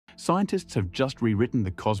Scientists have just rewritten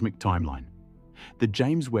the cosmic timeline. The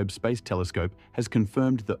James Webb Space Telescope has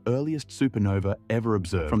confirmed the earliest supernova ever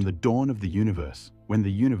observed from the dawn of the universe, when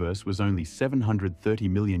the universe was only 730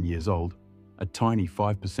 million years old, a tiny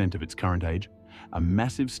 5% of its current age. A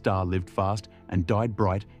massive star lived fast and died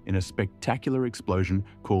bright in a spectacular explosion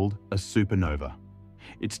called a supernova.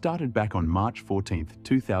 It started back on March 14,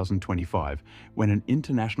 2025, when an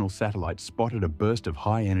international satellite spotted a burst of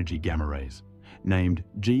high-energy gamma rays, named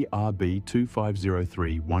GRB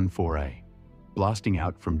 250314A, blasting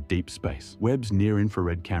out from deep space. Webb's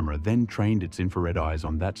near-infrared camera then trained its infrared eyes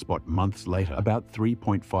on that spot months later, about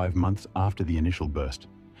 3.5 months after the initial burst,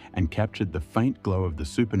 and captured the faint glow of the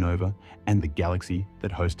supernova and the galaxy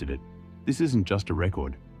that hosted it. This isn't just a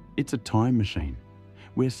record, it's a time machine.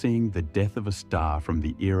 We're seeing the death of a star from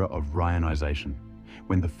the era of Ryanization,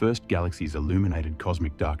 when the first galaxies illuminated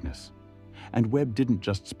cosmic darkness. And Webb didn't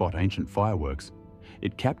just spot ancient fireworks,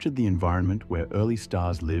 it captured the environment where early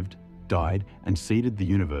stars lived, died, and seeded the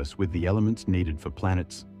universe with the elements needed for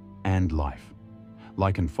planets and life.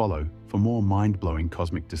 Like and follow for more mind-blowing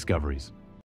cosmic discoveries.